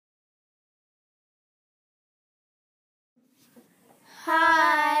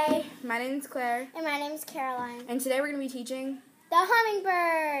My name's Claire. And my name's Caroline. And today we're going to be teaching the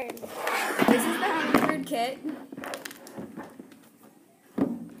HummingBird. This is the HummingBird kit.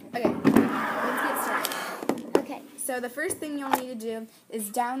 Okay, let's get started. Okay. So the first thing you'll need to do is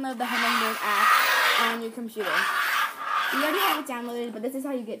download the HummingBird app on your computer. You already have it downloaded, but this is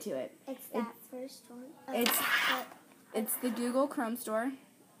how you get to it. It's that first one. Oh, It's the Google Chrome store.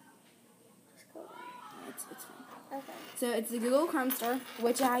 It's fine. Okay. So it's the Google Chrome store,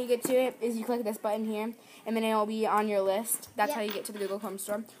 which how you get to it is you click this button here, and then it will be on your list. That's how you get to the Google Chrome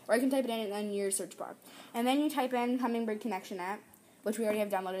store. Or you can type it in your search bar. And then you type in HummingBird Connection app, which we already have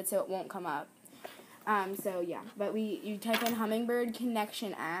downloaded, so it won't come up. But you type in HummingBird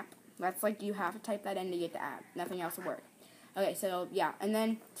Connection app. That's like you have to type that in to get the app. Nothing else will work. Okay, so yeah, and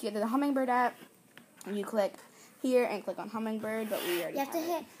then to get to the HummingBird app, you click here and click on HummingBird, but we already have to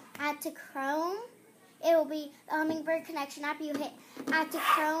hit Add to Chrome. It will be the HummingBird Connection app. You hit Add to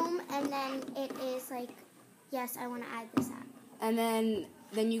Chrome, and then it is like, yes, I want to add this app. And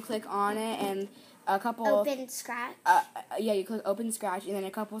then you click on it, and a couple Open Scratch. You click Open Scratch, and then a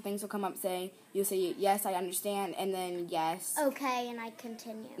couple of things will come up saying, you'll say, yes, I understand, and then yes. Okay, and I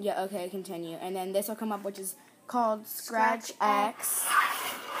continue. Yeah, okay, continue. And then this will come up, which is called Scratch X.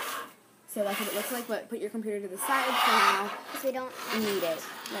 So that's what it looks like, but put your computer to the side for now. Because we don't need it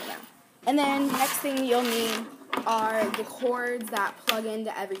right now. And then next thing you'll need are the cords that plug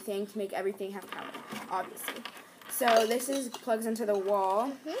into everything to make everything have power, obviously. So this plugs into the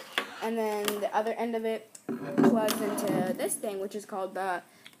wall, and then the other end of it plugs into this thing, which is called the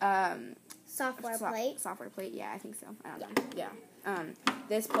software plate. Software plate, yeah, I think so. I don't know. Yeah.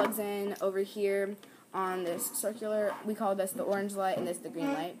 This plugs in over here on this circular. We call this the orange light, and this the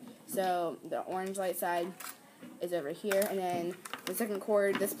green light. So the orange light side is over here, and then the second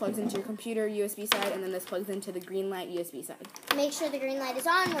cord, this plugs into your computer USB side, and then this plugs into the green light USB side. Make sure the green light is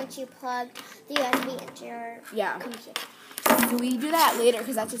on once you plug the USB into your computer. So we do that later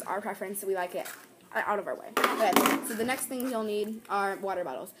because that's just our preference, so we like it out of our way. Okay, so the next things you'll need are water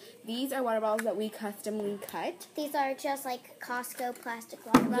bottles. These are water bottles that we customly cut. These are just like Costco plastic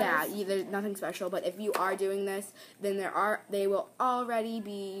water bottles? Yeah, there's nothing special, but if you are doing this, then they will already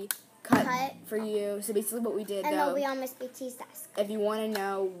be cut for you. So basically what we did, and they'll be on Miss BT's desk. If you want to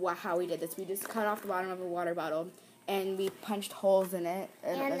know how we did this, we just cut off the bottom of a water bottle, and we punched holes in it.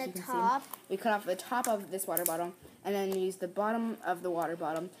 And the top. We cut off the top of this water bottle, and then we used the bottom of the water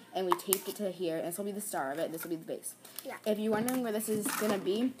bottle, and we taped it to here, and this will be the star of it. This will be the base. Yeah. If you're wondering where this is going to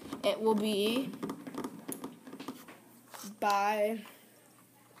be, it will be by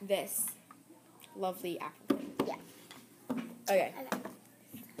this lovely apple thing. Yeah. Okay.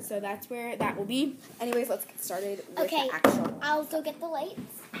 So that's where that will be. Anyways, let's get started with the actual. I'll go get the lights.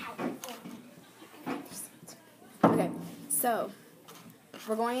 Okay, so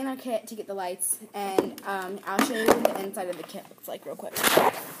we're going in our kit to get the lights, and I'll show you what the inside of the kit looks like real quick.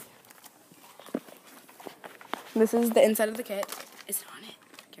 This is the inside of the kit. Is it on it,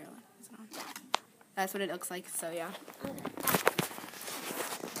 Caroline? Is it on? That's what it looks like, so yeah.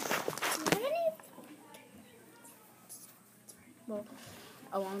 Well,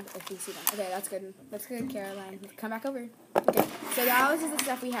 if you see them. Okay, that's good. That's good, Caroline. Come back over. Okay, so that was just the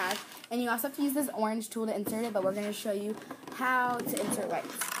stuff we have. And you also have to use this orange tool to insert it, but we're going to show you how to insert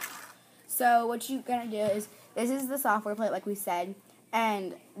lights. So what you're going to do is, this is the software plate like we said,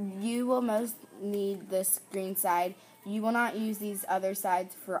 and you will most need this green side. You will not use these other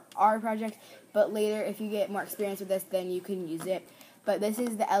sides for our project, but later if you get more experience with this, then you can use it. But this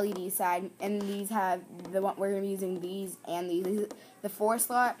is the LED side, and these have the one we're going to be using these and these. The 4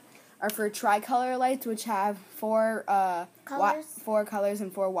 slot are for tricolor lights, which have 4 colors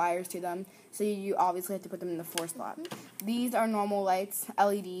and 4 wires to them. So you obviously have to put them in the 4 slot. These are normal lights,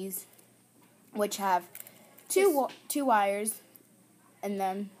 LEDs, which have two wires, and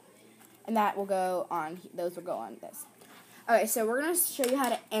that will go on. Those will go on this. Okay, so we're going to show you how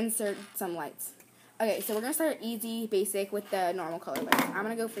to insert some lights. Okay, so we're going to start easy, basic, with the normal color lights. I'm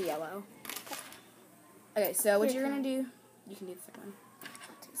going to go for yellow. Okay, so what you're going to do, you can do the second one.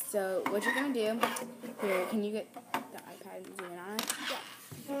 So what you're going to do, here, can you get the iPad and zoom in on it? Yeah.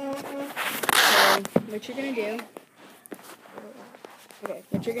 So what you're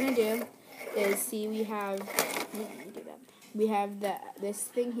going to do is, see we have this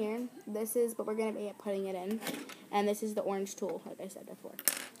thing here. This is what we're going to be putting it in, and this is the orange tool, like I said before.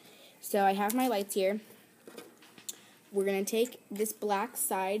 So I have my lights here. We're going to take this black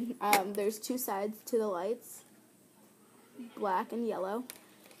side. There's 2 sides to the lights, black and yellow.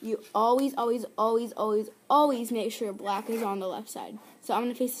 You always make sure black is on the left side. So I'm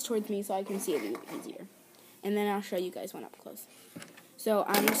going to face this towards me so I can see it easier. And then I'll show you guys one up close. So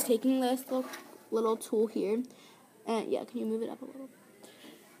I'm just taking this little tool here. And yeah, can you move it up a little?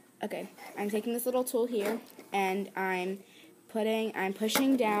 Okay, I'm taking this little tool here, and I'm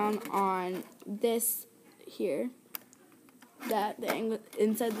pushing down on this here, that thing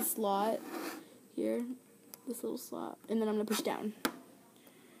inside the slot here, this little slot, and then I'm going to push down,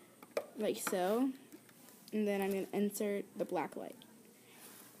 like so, and then I'm going to insert the black light.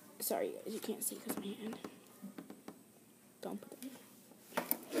 Sorry guys, you can't see because my hand. Don't put that in.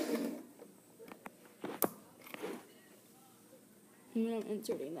 And then I'm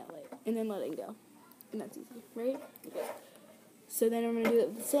inserting that light, and then letting go. And that's easy, right? Okay. So then I'm going to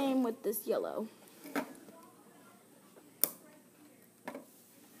do the same with this yellow.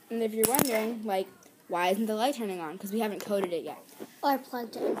 And if you're wondering, like, why isn't the light turning on? Because we haven't coded it yet. Or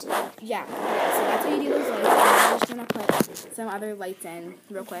plugged it into it. Yeah, so that's how you do those lights. And I'm just going to put some other lights in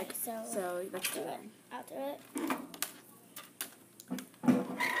real quick. So let's do that. I'll do it.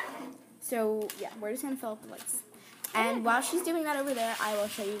 So, yeah, we're just going to fill up the lights. And while she's doing that over there, I will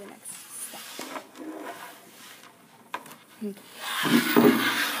show you the next step.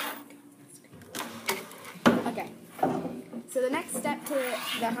 Okay. So the next step to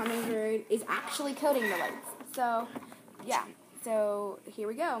the HummingBird is actually coding the lights. So, yeah. So, here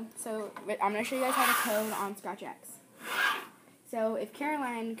we go. So, I'm going to show you guys how to code on ScratchX. So, if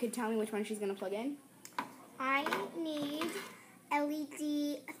Caroline could tell me which one she's going to plug in. I need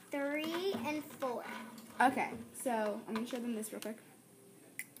LED 3 and 4. Okay, so I'm going to show them this real quick.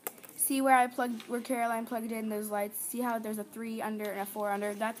 See where where Caroline plugged in those lights? See how there's a 3 under and a 4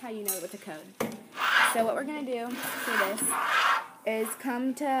 under? That's how you know what to code. So what we're going to do for this is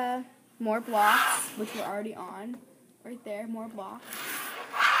come to more blocks, which we're already on. Right there, more blocks.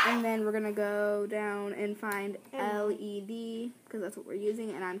 And then we're going to go down and find LED, because that's what we're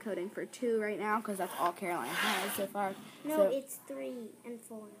using, and I'm coding for 2 right now, because that's all Caroline has so far. No, so, it's 3 and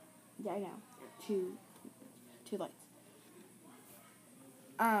 4. Yeah, I know. 2 lights.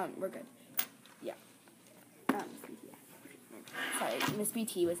 We're good. Yeah. Sorry, Miss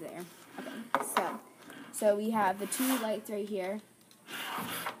BT was there. Okay, so we have the 2 lights right here.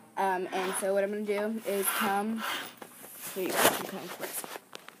 And so what I'm going to do is come... Here you go, I'm coming first.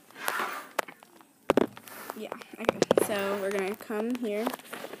 Yeah, okay. So we're going to come here,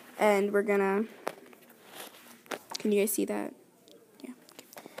 and we're going to... Can you guys see that? Yeah. Okay.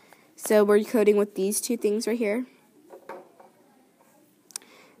 So we're coding with these 2 things right here.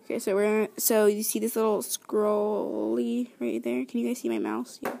 Okay, so we're gonna, so you see this little scrolly right there? Can you guys see my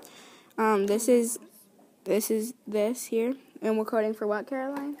mouse? Yeah. This is this here, and we're coding for what,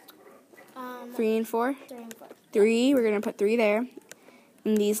 Caroline? 3 and 4. 3 and 4. 3. We're gonna put 3 there,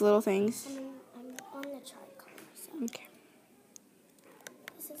 and these little things. I'm on the tricolor. So. Okay.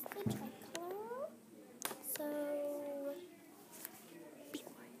 This is the tricolor. So.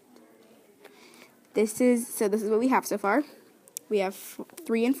 This is what we have so far. We have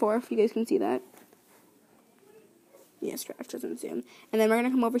 3 and 4, if you guys can see that. Yeah, Scratch doesn't zoom. And then we're going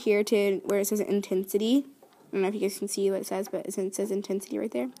to come over here to where it says intensity. I don't know if you guys can see what it says, but it says intensity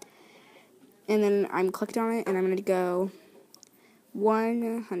right there. And then I'm clicked on it, and I'm going to go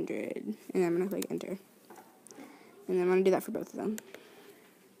 100. And I'm going to click enter. And then I'm going to do that for both of them.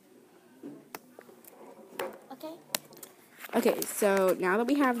 Okay. Okay, so now that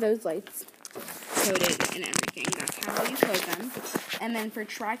we have those lights coded and everything, that's how you code them. And then for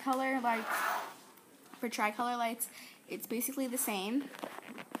tricolor lights, it's basically the same.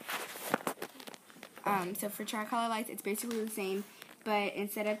 So for tricolor lights, it's basically the same, but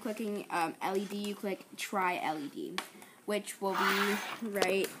instead of clicking LED, you click Tri LED, which will be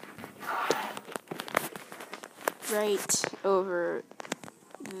right over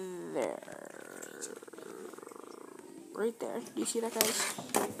there. Right there. Do you see that, guys?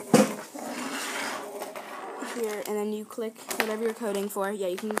 Here, and then you click whatever you're coding for. Yeah,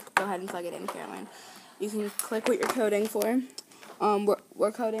 you can go ahead and plug it in, Caroline. You can click what you're coding for.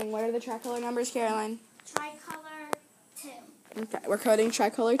 We're coding, what are the tricolor numbers, Caroline? Tricolor 2. Okay, we're coding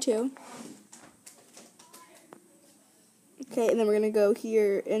tricolor 2. Okay, and then we're going to go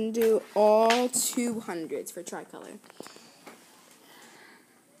here and do all 200s for tricolor.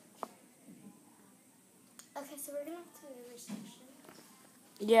 Okay, so we're going to have to do the section.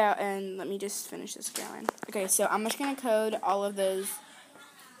 Yeah, and let me just finish this, Caroline. Okay, so I'm just going to code all of those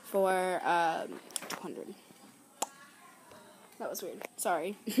for 200. That was weird.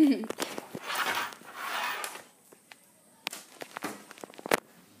 Sorry. Okay.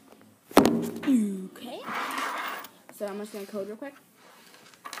 So I'm just going to code real quick.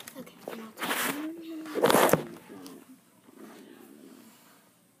 Okay. 200.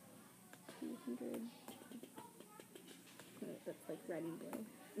 that's like red and blue.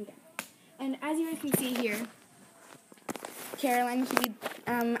 Okay. And as you guys can see here, Caroline,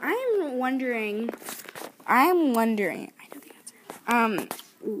 I'm wondering, I know the answer.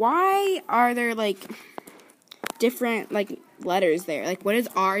 Why are there like different like letters there? Like, what does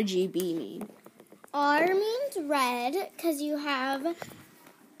RGB mean? R means red because you have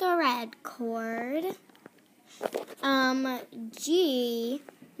the red cord. G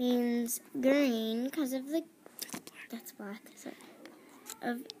means green because of the, that's black, sorry,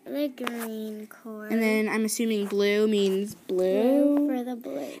 of the green cord. And then I'm assuming blue means blue. For the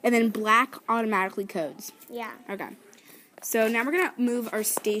blue. And then black automatically codes. Yeah. Okay. So now we're going to move our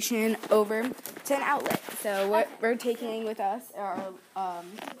station over to an outlet. So what we're taking with us are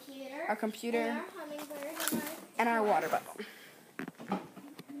our computer and our HummingBird and our water bottle.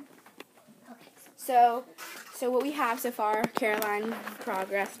 So what we have so far, Caroline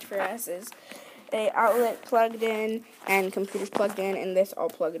progressed for us, is a outlet plugged in and computers plugged in, and this all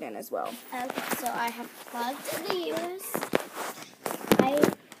plugged in as well. Okay, so I have plugged the I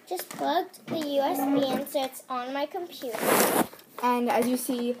just plugged the USB in, so it's on my computer. And as you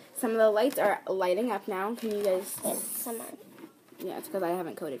see, some of the lights are lighting up now. Can you guys? Some are. Yeah, it's because I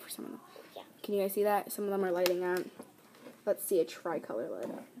haven't coded for some of them. Yeah. Can you guys see that? Some of them are lighting up. Let's see a tricolor light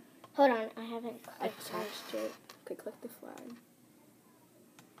up. Hold on, I haven't Attached it. Okay, click the flag.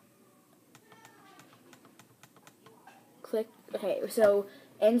 Click. Okay, so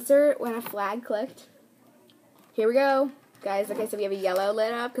insert when a flag clicked. Here we go, guys. Okay, so we have a yellow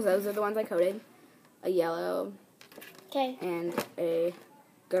lit up because those are the ones I coded. A yellow. Okay. And a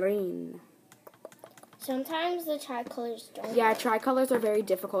green. Sometimes the tricolors don't. Yeah, tricolors are very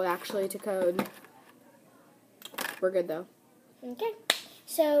difficult actually to code. We're good though. Okay.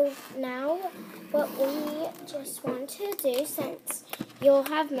 So now what we just want to do, since you'll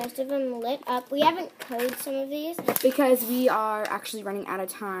have most of them lit up, we haven't coded some of these. Because we are actually running out of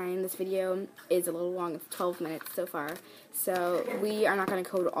time. This video is a little long, it's 12 minutes so far. So we are not going to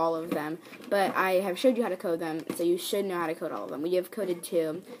code all of them. But I have showed you how to code them, so you should know how to code all of them. We have coded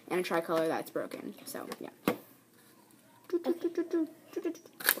 2 and a tricolor that's broken. So, yeah.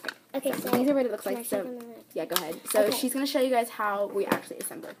 Okay, so these are what it looks like. So, yeah, go ahead. So she's going to show you guys how we actually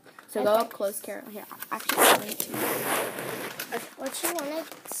assemble. So go up close, Carol. Here, actually. Okay, what you want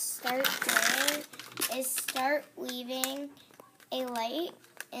to start doing is start weaving a light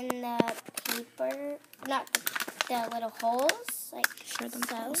in the paper, not the little holes, like Show them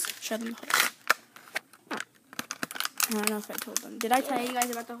so. holes. Show them the holes. I don't know if I told them. Did I tell you guys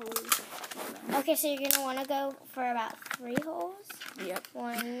about the holes? Okay, so you're going to want to go for about 3 holes. Yep.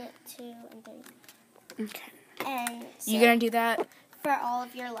 1, 2, and 3. Okay. And so You gonna do that? for all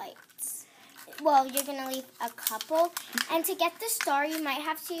of your lights. Well, you're going to leave a couple. And to get the star, you might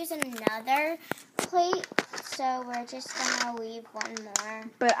have to use another plate. So we're just going to leave one more.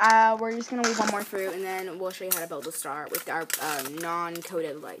 But we're just going to leave one more through, and then we'll show you how to build a star with our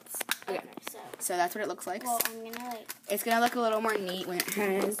non-coded lights. Okay. So that's what it looks like. Well, I'm going to like... It's going to look a little more neat when it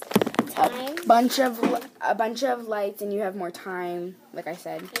has Time. a bunch of lights, and you have more time, like I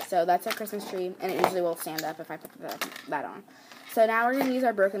said. Yeah. So that's our Christmas tree, and it usually will stand up if I put that on. So now we're going to use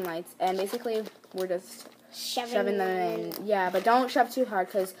our broken lights, and basically we're just shoving them in. Yeah, but don't shove too hard,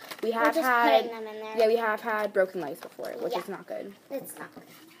 because we have putting them in there. Yeah, we have had broken lights before, which is not good. It's not good.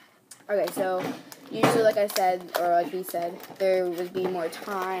 Okay, so usually, like I said, or like we said, there would be more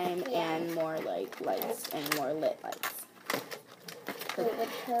time and more like lights and more lit lights. We would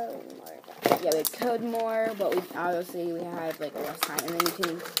code more. Yeah, we'd code more, but we obviously we had like less time, and then you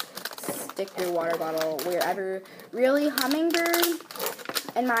can stick your water bottle wherever. Really,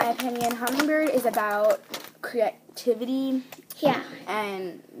 HummingBird, in my opinion, HummingBird is about creativity. Yeah.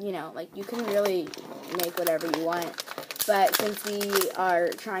 And, you know, like, you can really make whatever you want. But since we are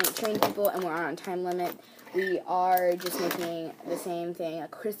trying to train people and we're on a time limit, we are just making the same thing, a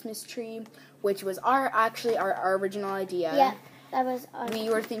Christmas tree, which was our original idea. Yeah, that was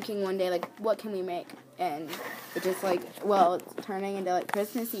We were thinking one day, like, what can we make? And it just, like, well, it's turning into, like,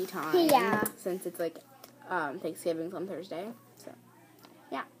 Christmassy time. Yeah. Since it's, like, Thanksgiving's on Thursday. So,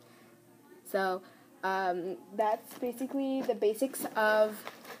 yeah. So, that's basically the basics of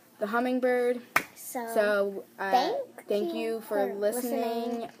the HummingBird. So thank you for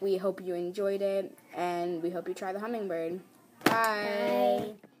listening. We hope you enjoyed it, and we hope you try the HummingBird. Bye.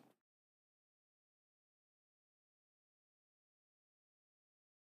 Bye.